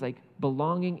happens? Like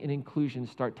belonging and inclusion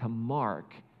start to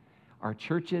mark our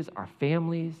churches, our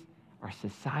families, our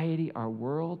society, our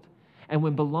world. And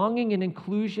when belonging and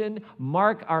inclusion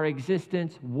mark our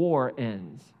existence, war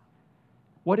ends.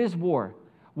 What is war?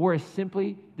 War is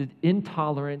simply the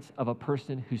intolerance of a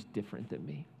person who's different than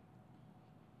me.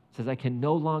 It says, I can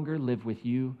no longer live with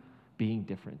you being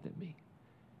different than me.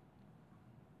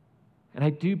 And I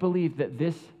do believe that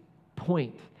this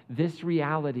point, this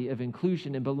reality of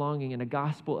inclusion and belonging and a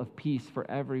gospel of peace for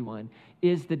everyone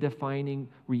is the defining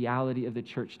reality of the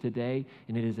church today.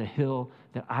 And it is a hill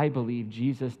that I believe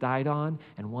Jesus died on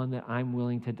and one that I'm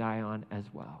willing to die on as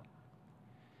well.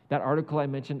 That article I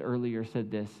mentioned earlier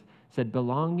said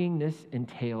belongingness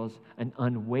entails an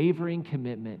unwavering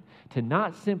commitment to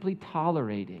not simply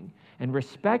tolerating and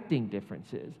respecting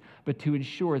differences, but to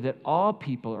ensure that all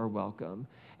people are welcome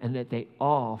and that they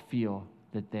all feel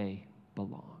that they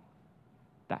belong.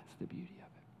 That's the beauty of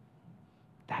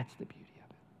it. That's the beauty of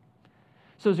it.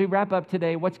 So as we wrap up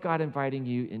today, what's God inviting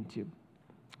you into?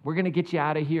 We're going to get you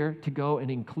out of here to go and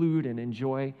include and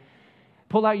enjoy.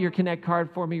 Pull out your Connect card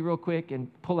for me real quick and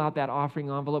pull out that offering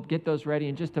envelope. Get those ready.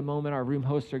 In just a moment, our room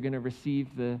hosts are going to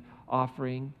receive the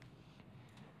offering.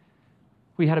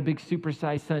 We had a big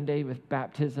supersize Sunday with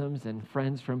baptisms and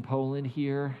friends from Poland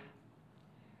here.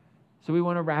 So we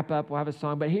want to wrap up. We'll have a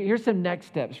song. But here's some next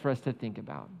steps for us to think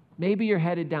about. Maybe you're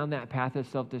headed down that path of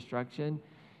self-destruction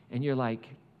and you're like,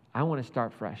 I want to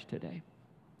start fresh today.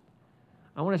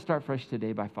 I want to start fresh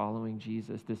today by following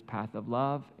Jesus, this path of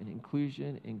love and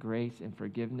inclusion and grace and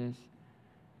forgiveness.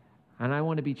 And I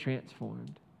want to be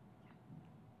transformed.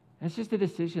 That's just a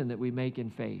decision that we make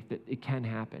in faith, that it can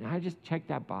happen. I just check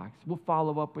that box. We'll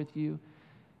follow up with you.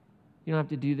 You don't have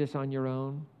to do this on your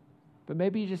own. But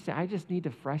maybe you just say, I just need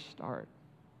a fresh start.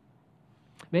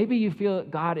 Maybe you feel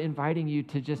God inviting you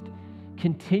to just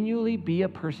continually be a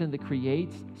person that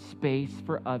creates space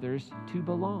for others to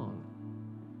belong.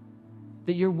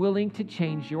 That you're willing to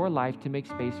change your life to make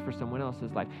space for someone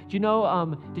else's life. Do you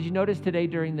know, did you notice today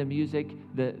during the music,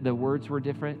 the words were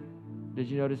different? Did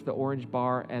you notice the orange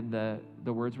bar and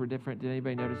the words were different? Did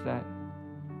anybody notice that?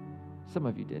 Some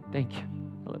of you did. Thank you.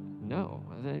 No.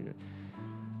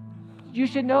 You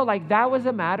should know, like, that was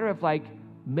a matter of, like,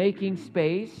 making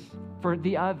space for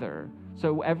the other.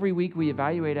 So every week we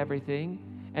evaluate everything,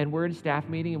 and we're in staff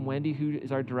meeting, and Wendy, who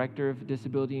is our director of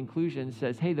disability inclusion,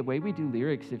 says, hey, the way we do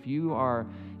lyrics, if you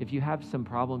have some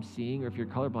problem seeing, or if you're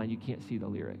colorblind, you can't see the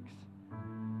lyrics.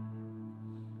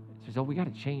 So we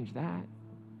got to change that.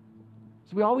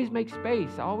 So we always make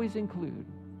space, always include.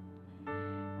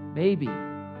 Maybe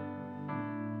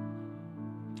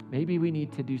we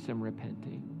need to do some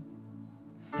repenting.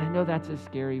 And I know that's a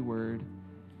scary word,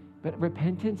 but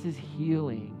repentance is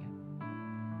healing.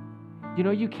 You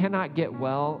know, you cannot get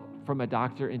well from a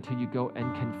doctor until you go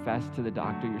and confess to the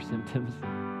doctor your symptoms,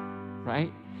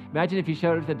 right? Imagine if you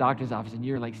showed up at the doctor's office and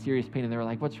you're in like serious pain and they were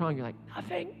like, what's wrong? You're like,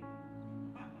 nothing.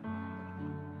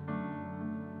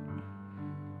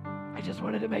 I just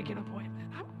wanted to make an appointment.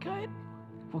 I'm good.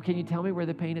 Well, can you tell me where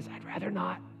the pain is? I'd rather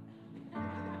not.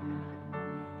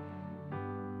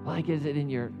 Like, is it in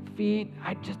your feet?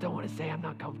 I just don't want to say I'm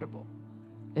not comfortable.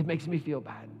 It makes me feel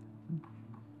bad.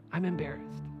 I'm embarrassed.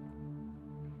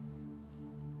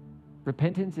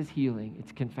 Repentance is healing.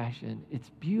 It's confession. It's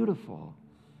beautiful.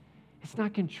 It's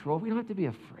not control. We don't have to be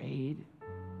afraid.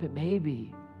 But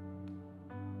maybe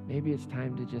it's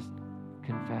time to just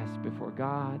confess before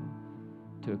God,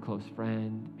 to a close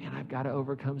friend. Man, I've got to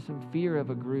overcome some fear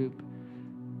of a group.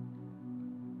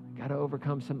 I've got to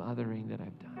overcome some othering that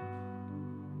I've done.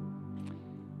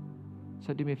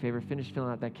 So do me a favor, finish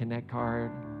filling out that Connect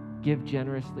card. Give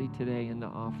generously today in the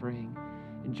offering.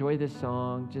 Enjoy this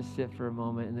song. Just sit for a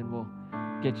moment, and then we'll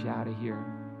get you out of here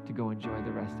to go enjoy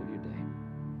the rest of your day.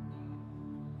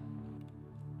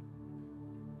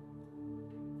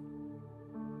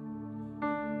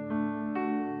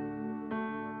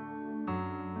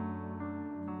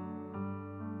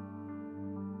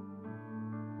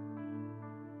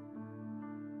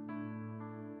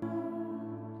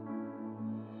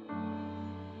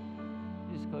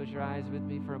 Close your eyes with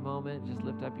me for a moment. Just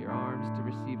lift up your arms to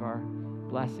receive our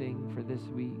blessing for this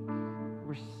week.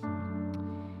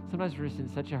 Sometimes we're just in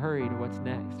such a hurry to what's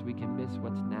next. We can miss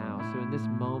what's now. So in this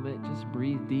moment, just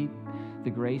breathe deep. the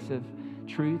grace of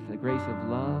truth, the grace of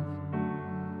love,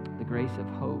 the grace of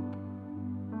hope.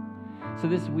 So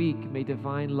this week, may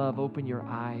divine love open your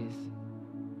eyes.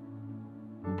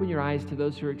 Open your eyes to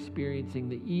those who are experiencing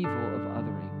the evil of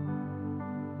othering.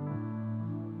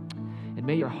 And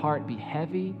may your heart be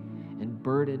heavy and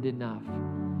burdened enough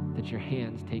that your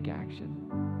hands take action.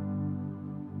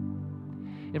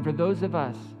 And for those of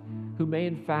us who may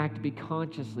in fact be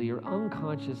consciously or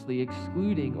unconsciously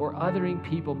excluding or othering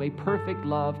people, may perfect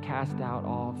love cast out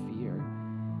all fear.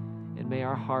 And may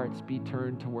our hearts be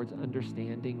turned towards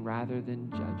understanding rather than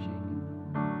judging.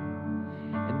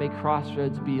 And may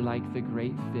Crossroads be like the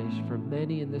great fish for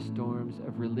many in the storms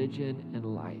of religion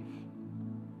and life.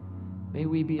 May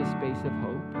we be a space of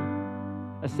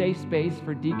hope, a safe space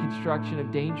for deconstruction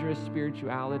of dangerous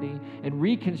spirituality and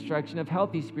reconstruction of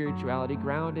healthy spirituality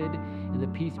grounded in the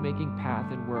peacemaking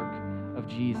path and work of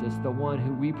Jesus, the one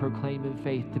who we proclaim in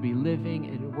faith to be living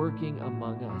and working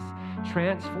among us,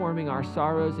 transforming our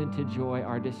sorrows into joy,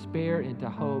 our despair into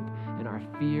hope, and our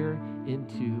fear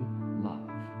into love.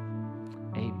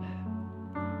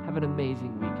 Amen. Have an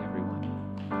amazing week,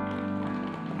 everyone.